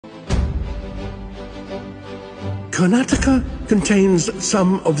Karnataka contains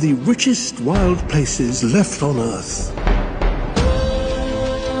some of the richest wild places left on Earth.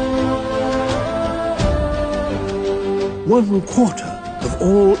 One quarter of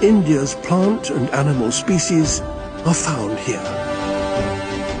all India's plant and animal species are found here.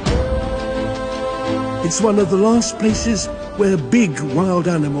 It's one of the last places where big wild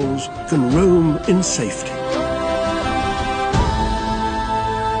animals can roam in safety.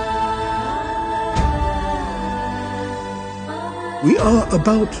 We are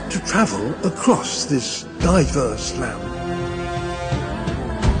about to travel across this diverse land.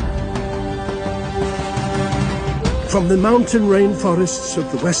 From the mountain rainforests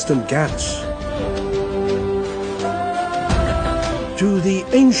of the western Ghats to the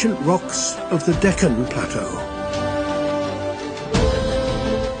ancient rocks of the Deccan Plateau,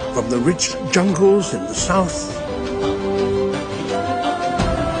 from the rich jungles in the south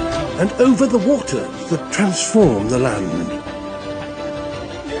and over the waters that transform the land.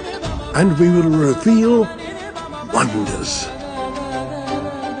 And we will reveal wonders.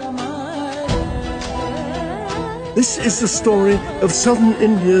 This is the story of southern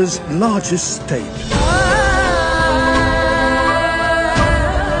India's largest state.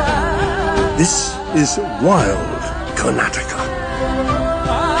 This is wild Karnataka.